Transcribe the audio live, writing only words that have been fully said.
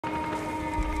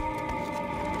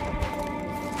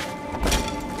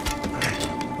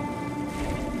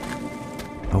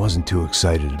I wasn't too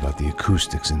excited about the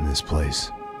acoustics in this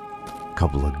place. A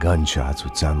couple of gunshots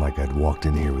would sound like I'd walked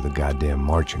in here with a goddamn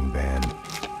marching band.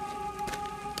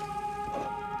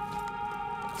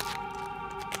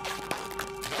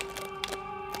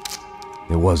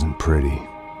 It wasn't pretty,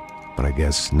 but I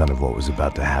guess none of what was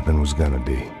about to happen was gonna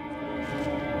be.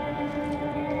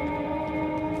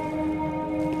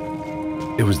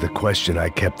 It was the question I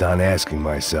kept on asking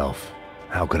myself.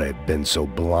 How could I have been so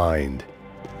blind?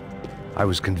 I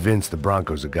was convinced the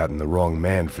Broncos had gotten the wrong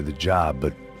man for the job,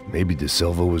 but maybe De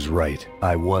Silva was right.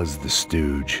 I was the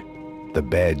stooge. The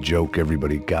bad joke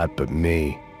everybody got but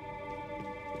me.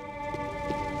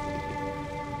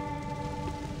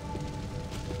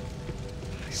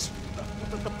 Isso da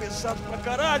puta tá pesado pra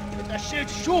caralho, tá cheio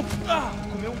de chumbo. Ah,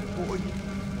 comeu boi.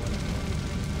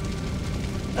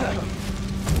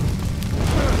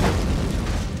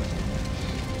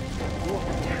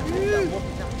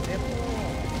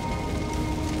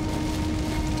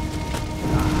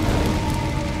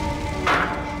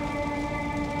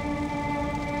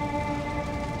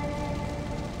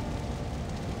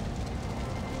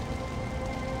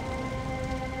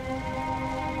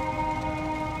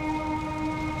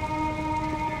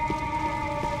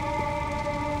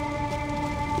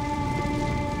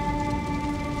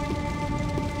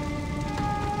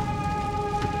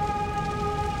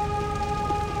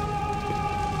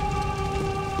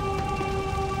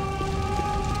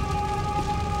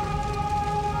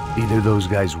 Either those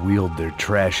guys wheeled their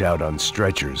trash out on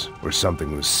stretchers, or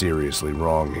something was seriously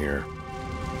wrong here.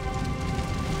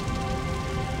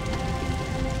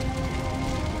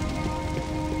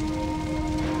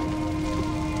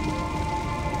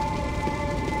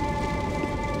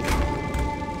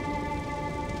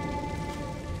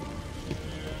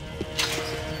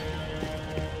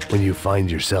 When you find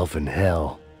yourself in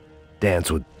hell, dance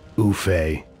with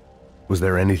Ufe. Was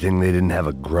there anything they didn't have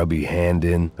a grubby hand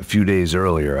in? A few days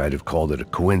earlier, I'd have called it a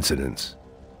coincidence,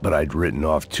 but I'd written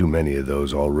off too many of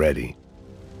those already.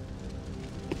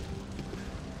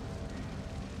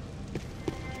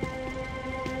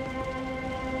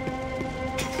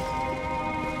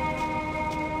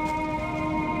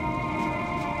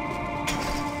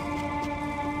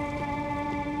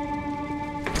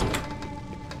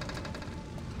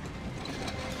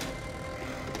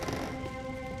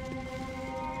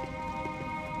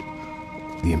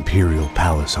 The Imperial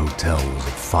Palace Hotel was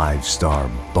a five-star,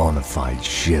 bona fide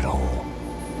shithole.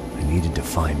 I needed to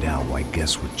find out why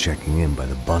guests were checking in by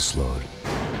the busload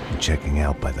and checking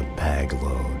out by the bag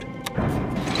load.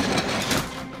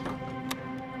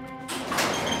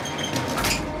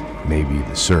 Maybe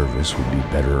the service would be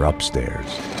better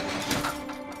upstairs.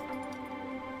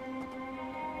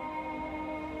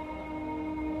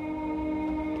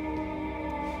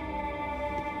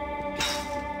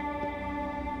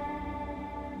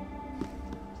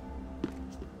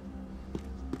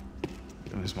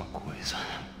 É a mesma coisa.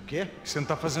 O quê? Você não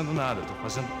tá fazendo nada, eu tô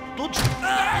fazendo tudo.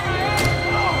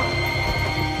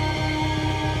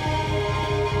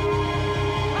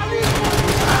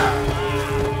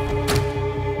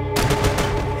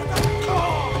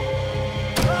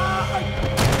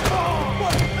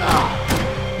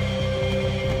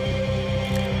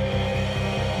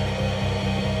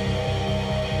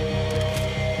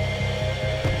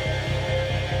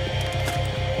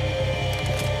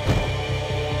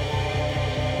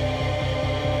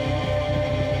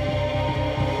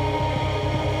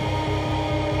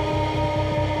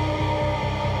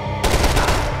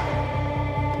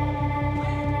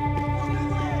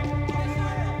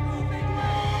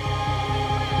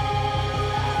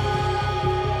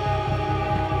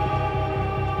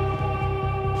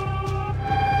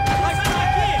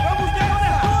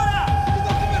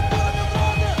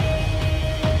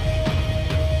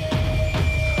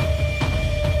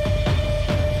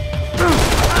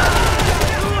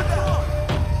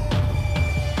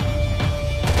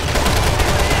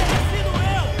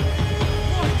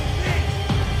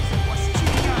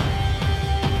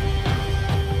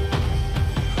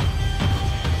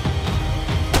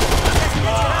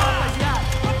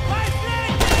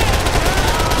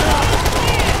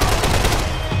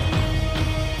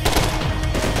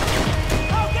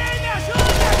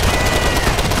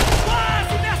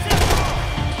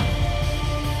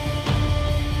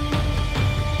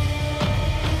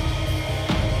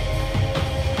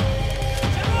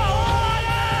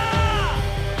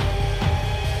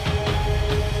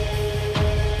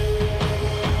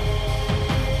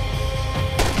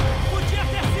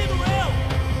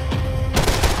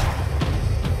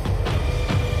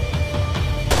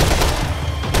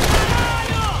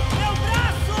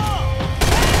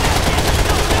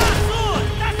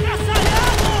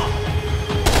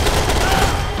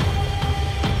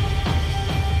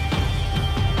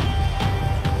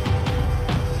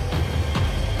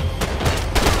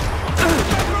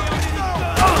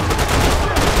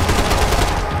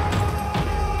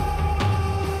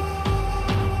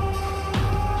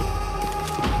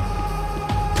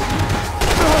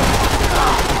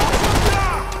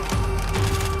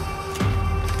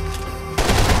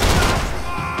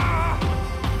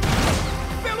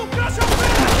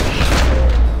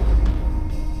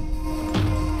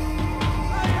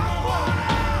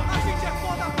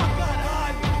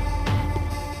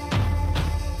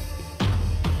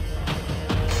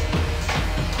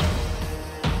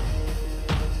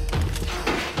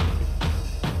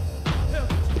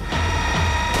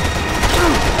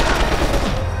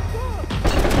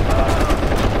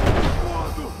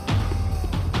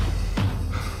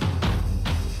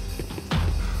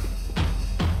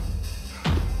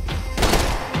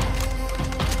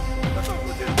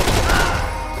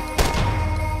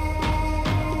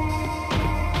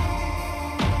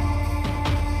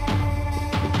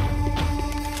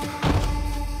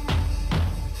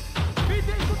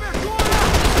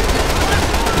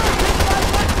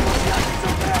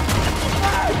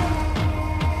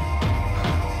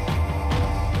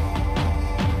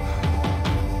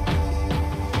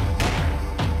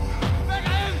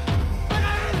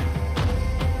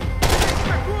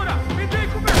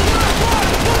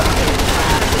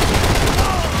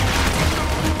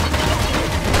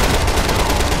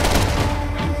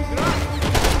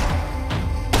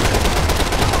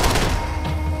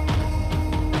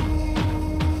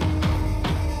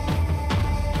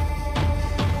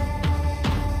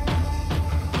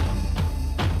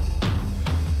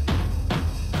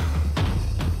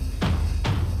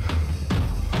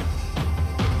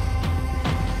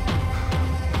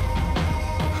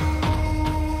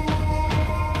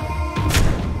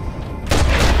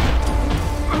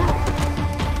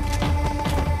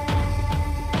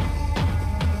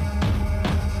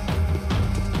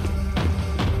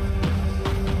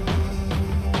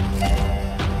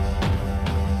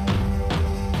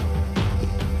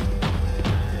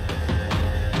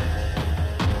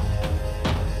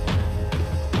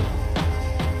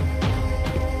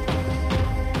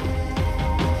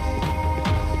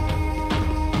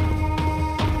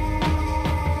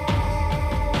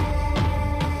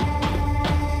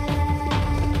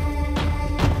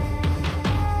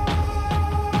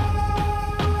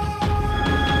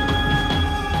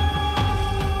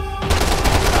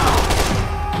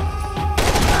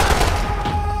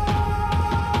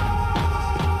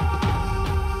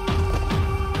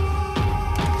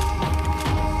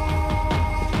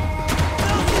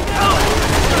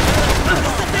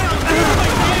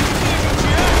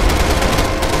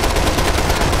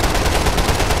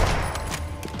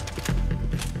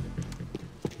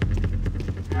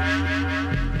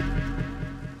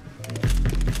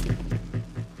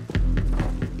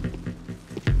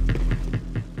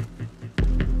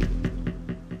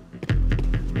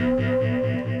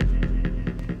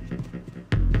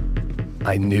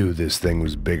 I knew this thing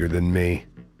was bigger than me.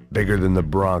 Bigger than the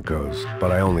Broncos,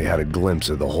 but I only had a glimpse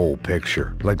of the whole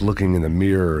picture. Like looking in the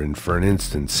mirror and for an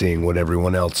instant seeing what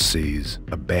everyone else sees.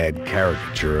 A bad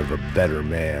caricature of a better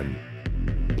man.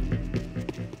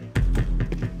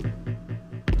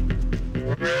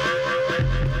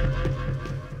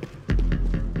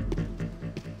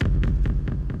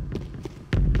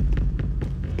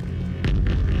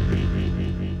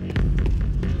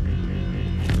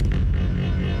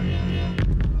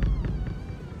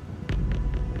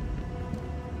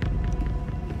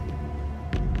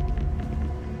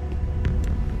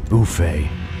 Ufe.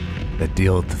 That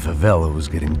deal at the favela was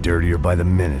getting dirtier by the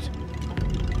minute.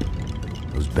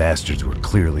 Those bastards were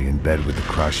clearly in bed with the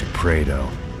Crash of Prado.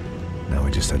 Now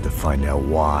we just had to find out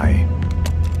why.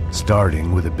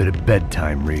 Starting with a bit of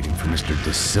bedtime reading for Mr.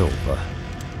 De Silva.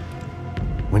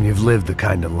 When you've lived the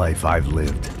kind of life I've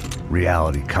lived,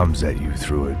 reality comes at you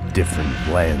through a different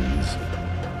lens.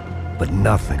 But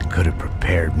nothing could have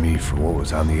prepared me for what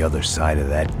was on the other side of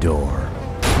that door.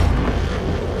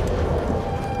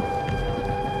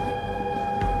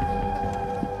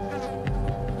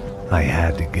 I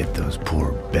had to get those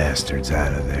poor bastards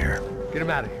out of there. Get them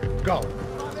out of here. Go.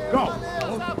 Go.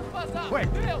 Quick.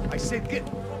 I said get...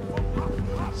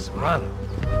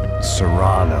 Serrano.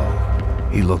 Serrano.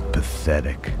 He looked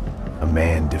pathetic. A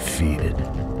man defeated.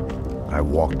 I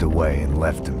walked away and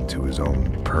left him to his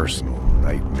own personal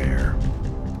nightmare.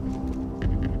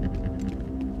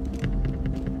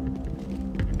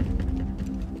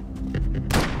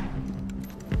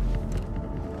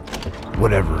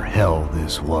 Whatever hell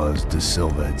this was De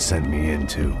Silva had sent me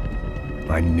into,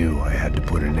 I knew I had to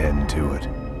put an end to it.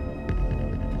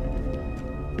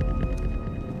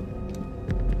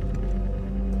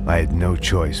 I had no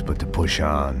choice but to push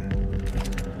on.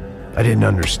 I didn't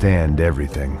understand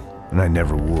everything, and I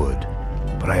never would,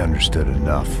 but I understood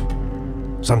enough.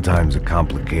 Sometimes a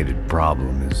complicated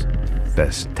problem is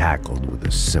best tackled with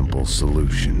a simple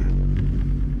solution.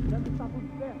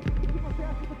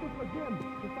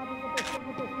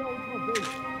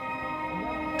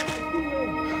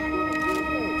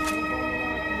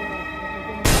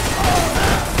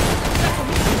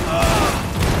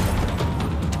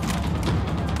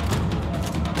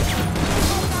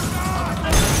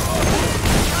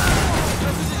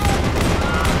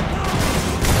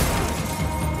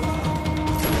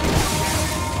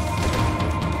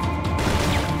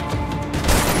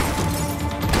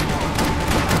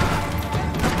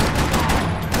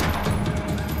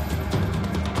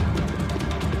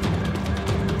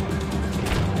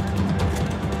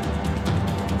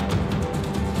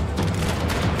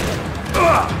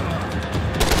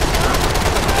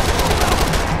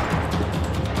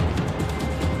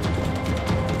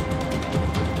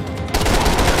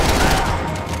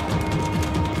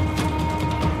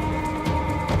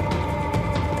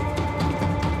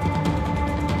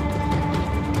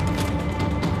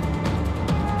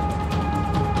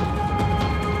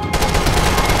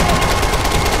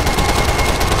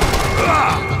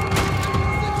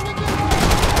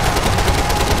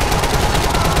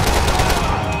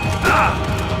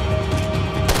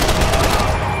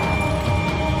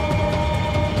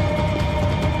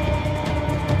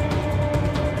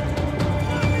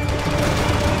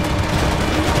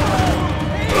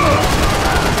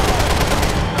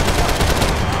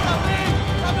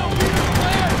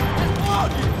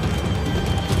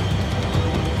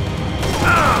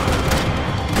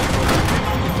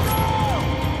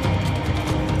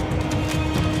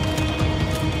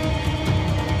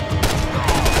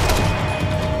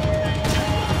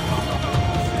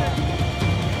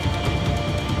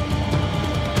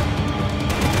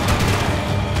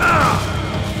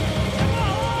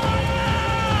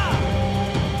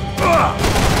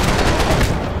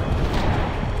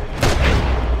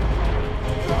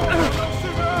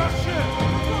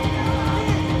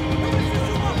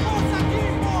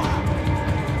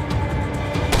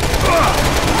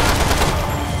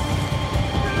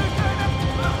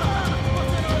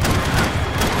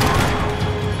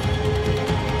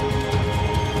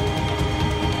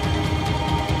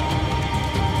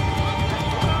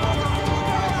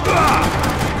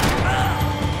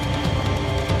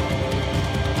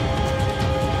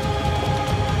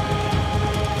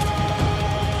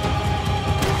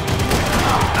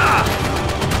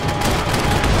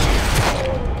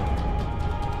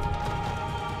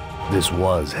 This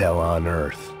was hell on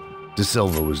earth. De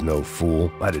Silva was no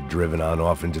fool. I'd have driven on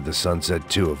off into the sunset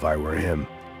too if I were him.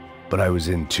 But I was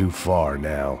in too far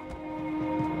now.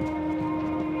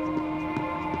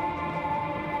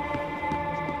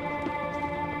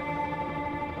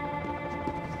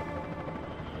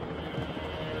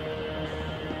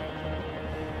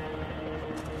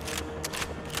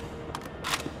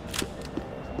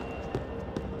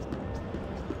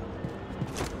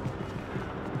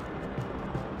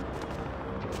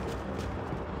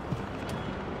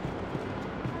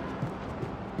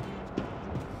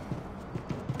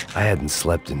 I hadn't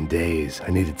slept in days.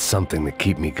 I needed something to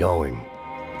keep me going.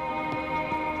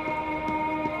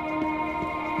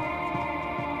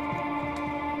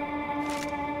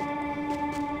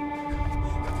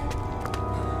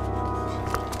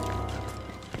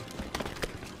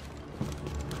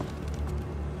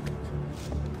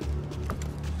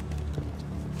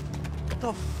 What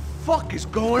the fuck is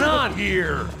going on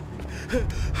here?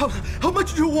 How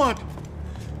much do you want?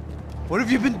 What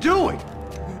have you been doing?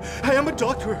 I am a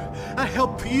doctor. I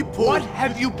help people. What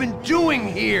have you been doing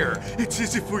here? It's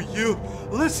easy for you.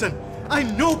 Listen, I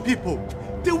know people.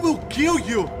 They will kill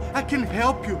you. I can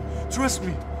help you. Trust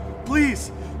me.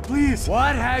 Please, please.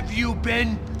 What have you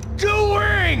been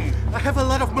doing? I have a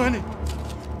lot of money.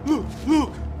 Look,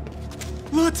 look.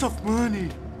 Lots of money.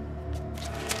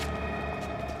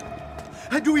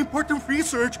 I do important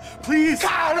research. Please.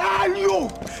 Caralho!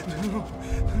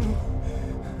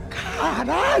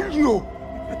 Caralho!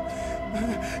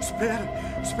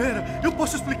 Espera, espera. Eu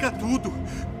posso explicar tudo.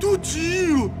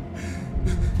 Tudinho.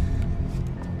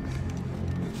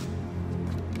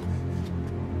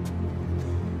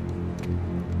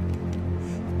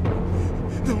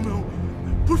 Não, não.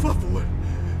 Por favor.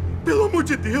 Pelo amor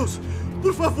de Deus.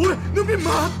 Por favor, não me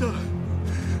mata.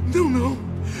 Não, não.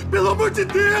 Pelo amor de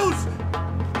Deus.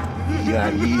 E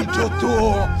aí,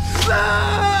 doutor?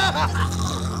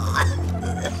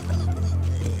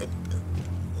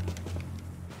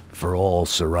 For all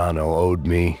Serrano owed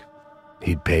me,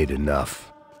 he'd paid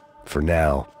enough. For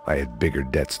now, I had bigger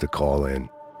debts to call in.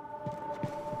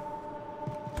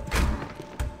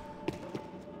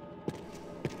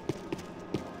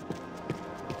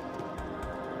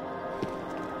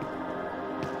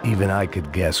 Even I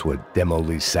could guess what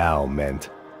demolissao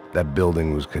meant. That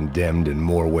building was condemned in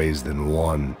more ways than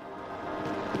one.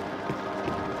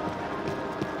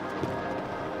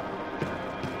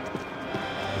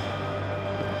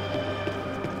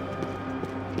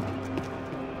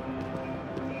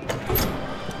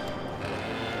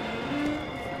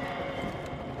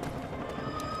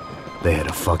 They had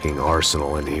a fucking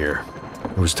arsenal in here.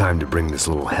 It was time to bring this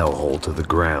little hellhole to the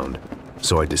ground,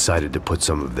 so I decided to put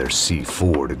some of their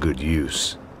C4 to good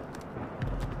use.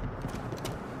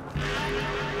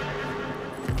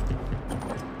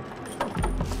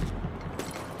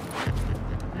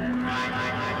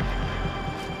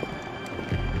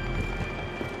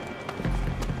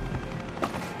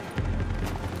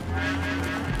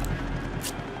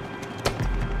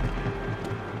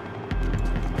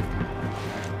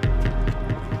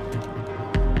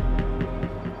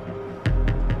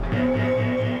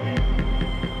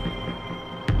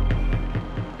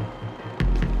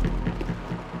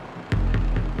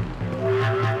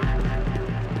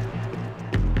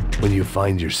 When you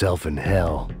find yourself in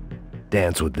hell,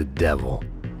 dance with the devil.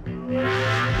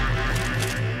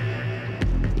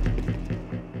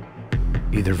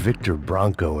 Either Victor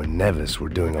Branco and Nevis were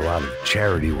doing a lot of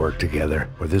charity work together,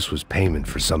 or this was payment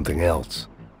for something else.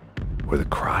 Were the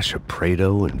Crasha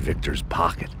Prado in Victor's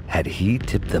pocket? Had he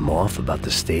tipped them off about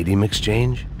the stadium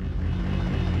exchange?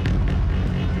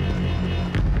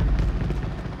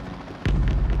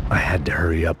 I had to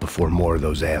hurry up before more of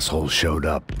those assholes showed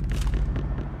up.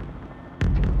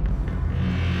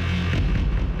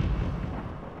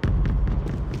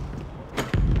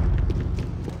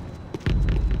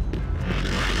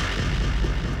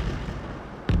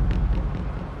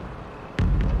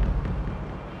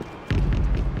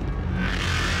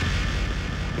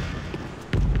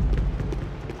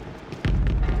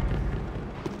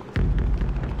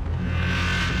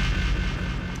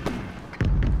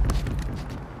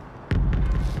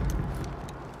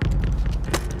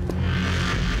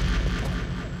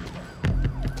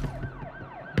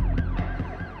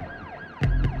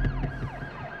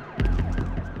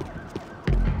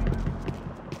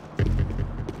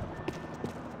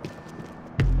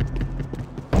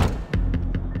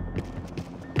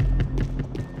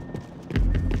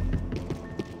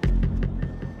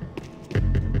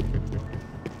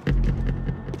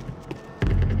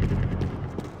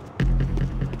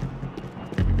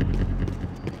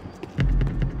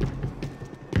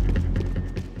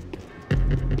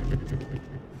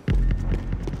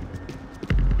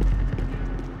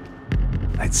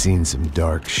 I'd seen some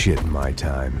dark shit in my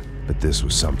time, but this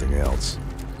was something else.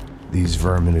 These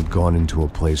vermin had gone into a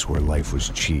place where life was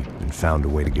cheap and found a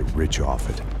way to get rich off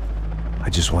it. I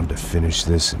just wanted to finish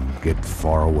this and get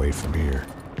far away from here.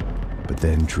 But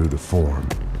then, true to form,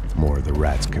 more of the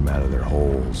rats came out of their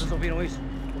holes. Vocês ouviram isso?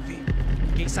 Ouvi.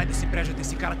 Quem sai desse prédio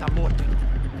desse cara tá morto, hein?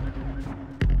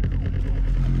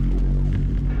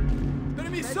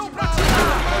 Permissão pra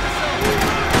tirar!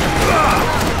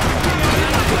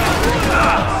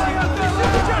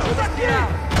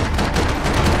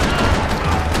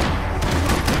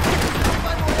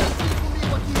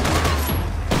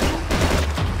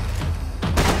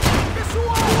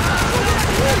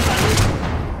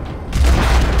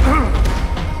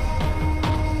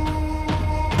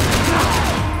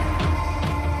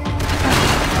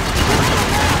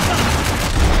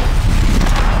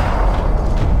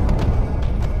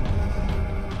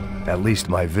 At least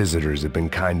my visitors have been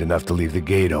kind enough to leave the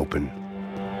gate open.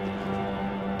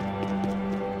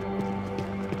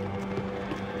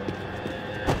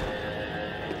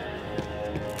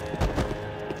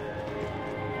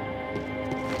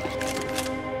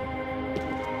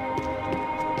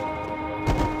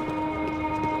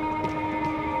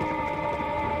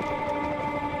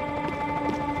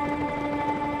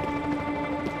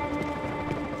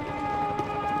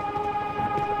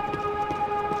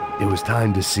 It was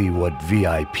time to see what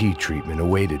VIP treatment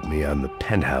awaited me on the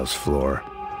penthouse floor.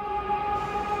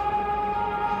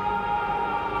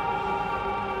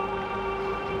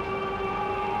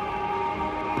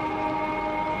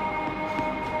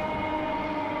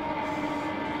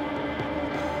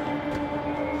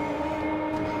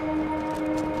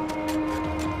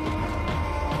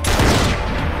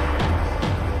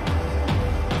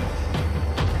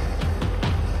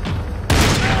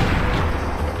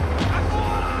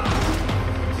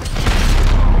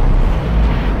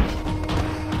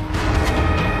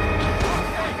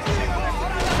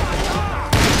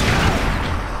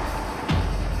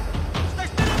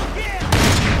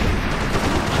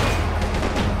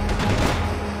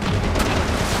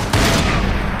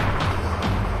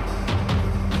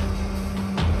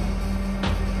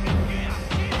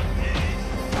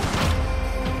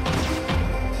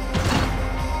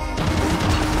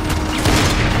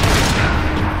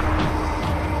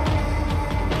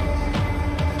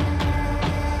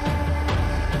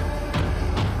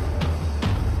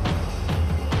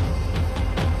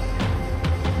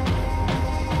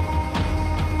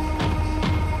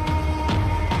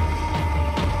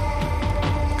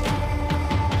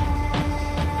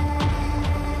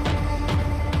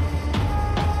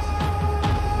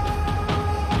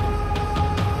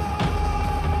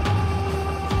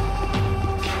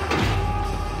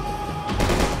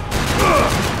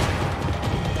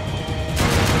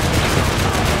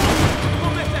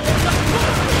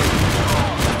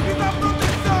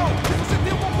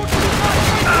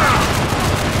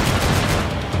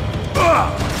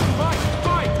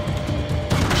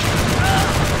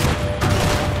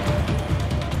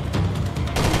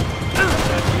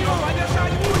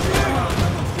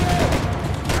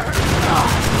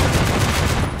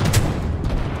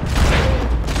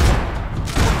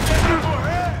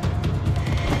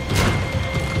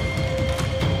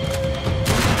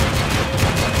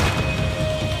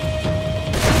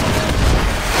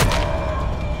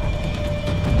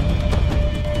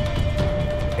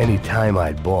 Any time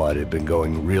I'd bought had been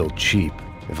going real cheap.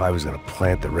 If I was gonna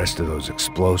plant the rest of those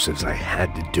explosives, I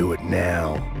had to do it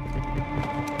now.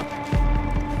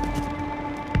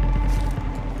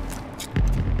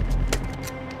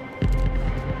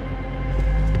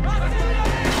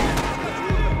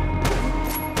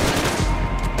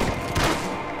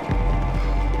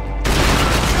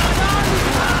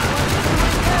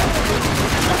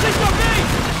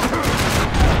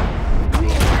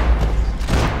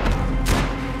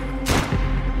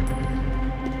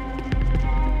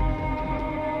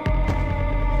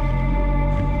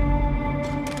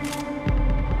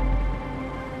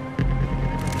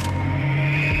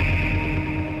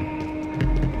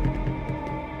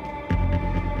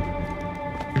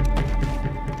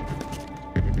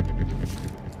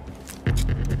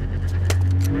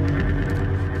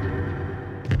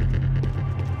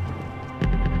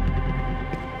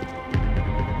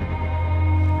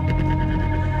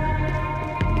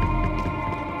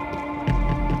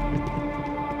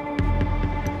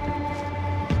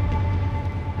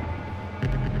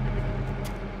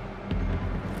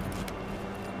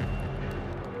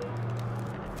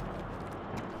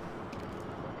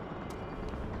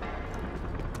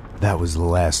 That was the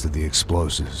last of the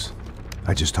explosives.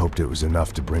 I just hoped it was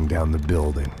enough to bring down the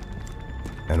building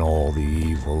and all the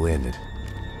evil in it.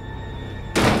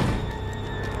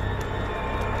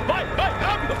 Vai,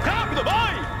 rápido, rápido,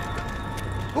 vai!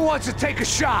 Who wants to take a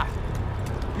shot?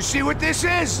 You see what this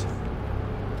is?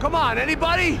 Come on,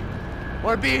 anybody?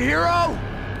 Want to be a hero?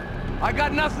 I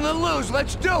got nothing to lose,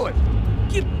 let's do it!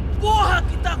 Que porra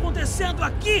que tá acontecendo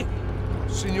aqui?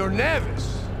 Senor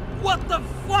Neves. What the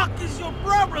fuck is your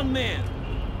problem, man?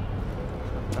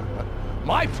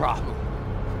 My problem?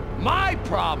 My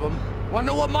problem? Wanna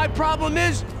know what my problem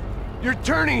is? You're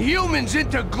turning humans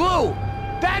into glue!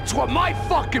 That's what my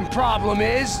fucking problem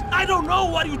is! I don't know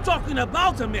what you're talking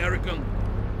about, American.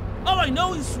 All I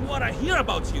know is what I hear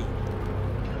about you.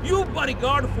 You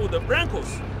bodyguard for the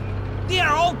Brancos. They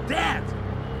are all dead.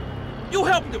 You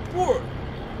help the poor.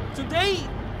 Today,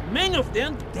 many of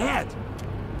them dead.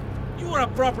 You are a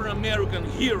proper American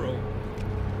hero.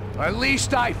 At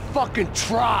least I fucking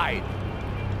tried.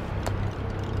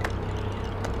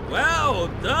 Well, Well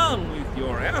done with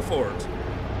your effort.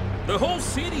 The whole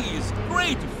city is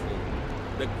grateful.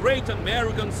 The great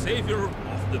American savior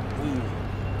of the poor.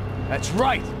 That's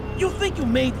right. You think you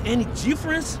made any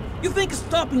difference? You think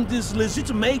stopping this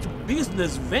legitimate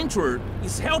business venture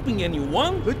is helping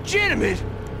anyone? Legitimate?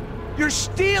 You're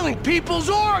stealing people's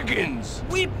organs!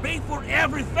 We pay for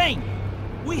everything.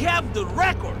 We have the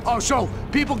record. Oh, so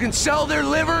people can sell their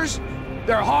livers?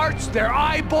 Their hearts? Their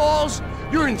eyeballs?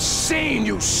 You're insane,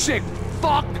 you sick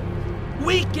fuck!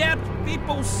 We kept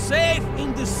people safe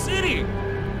in the city.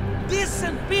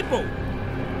 Decent people.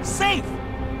 Safe.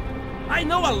 I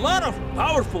know a lot of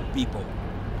powerful people.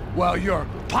 Well, your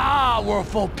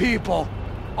powerful people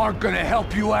aren't gonna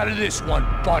help you out of this one,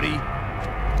 buddy.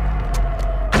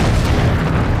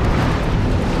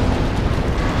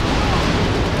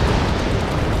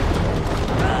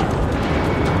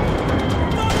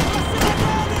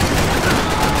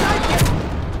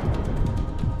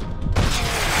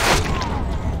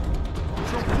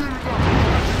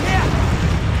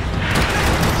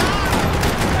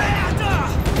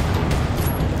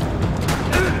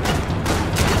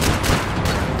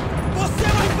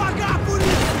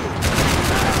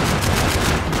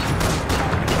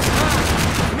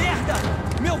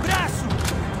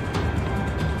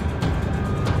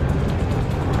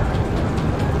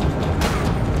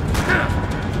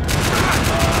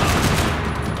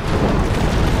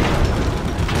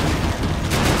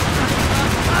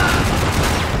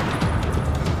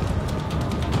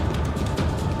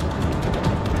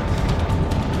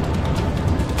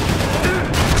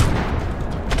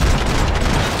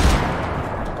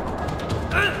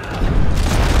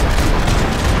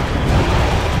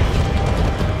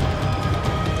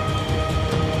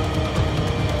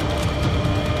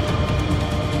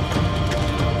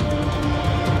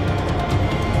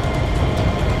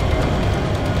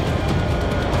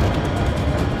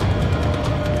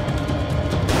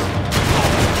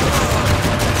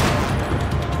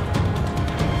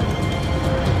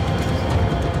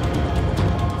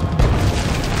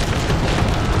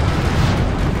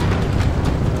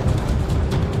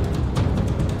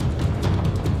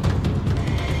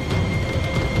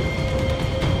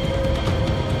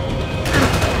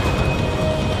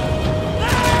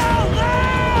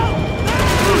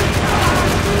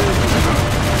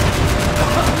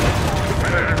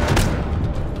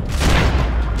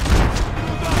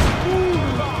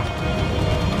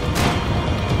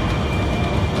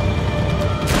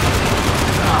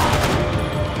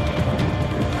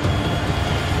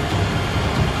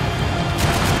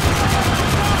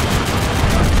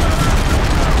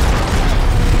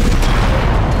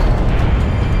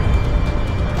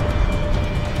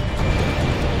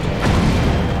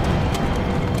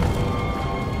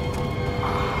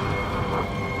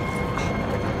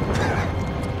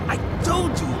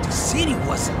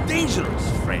 Dangerous,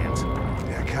 friend.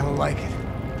 Yeah, I kinda like it.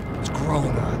 It's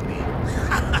growing on me.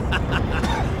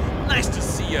 Nice to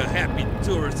see a happy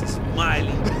tourist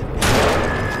smiling.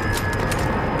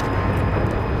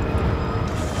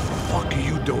 What the fuck are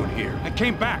you doing here? I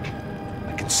came back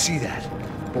I can see that.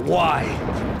 But why?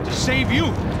 to save you.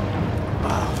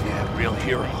 Oh, yeah, real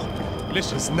hero.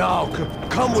 Listen, Now,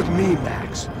 come with me,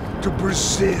 Max. To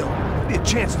Brazil. Be a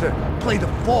chance to play the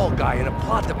fall guy in a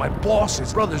plot that my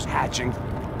boss's brother's hatching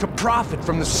to profit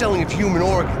from the selling of human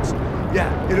organs.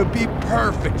 Yeah, it'll be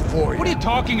perfect for you. what are you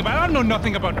talking about? I don't know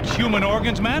nothing about human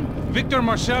organs, man. Victor and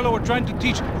Marcelo are trying to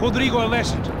teach Rodrigo a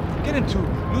lesson. Get into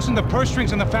losing the purse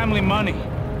strings and the family money.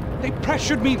 They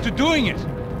pressured me into doing it.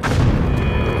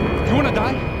 You wanna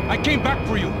die? I came back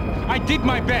for you. I did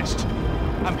my best.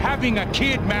 I'm having a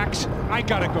kid, Max. I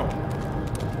gotta go.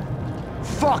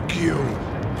 Fuck you.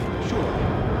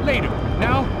 Sure. Later.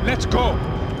 Now, let's go.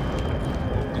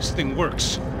 This thing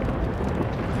works.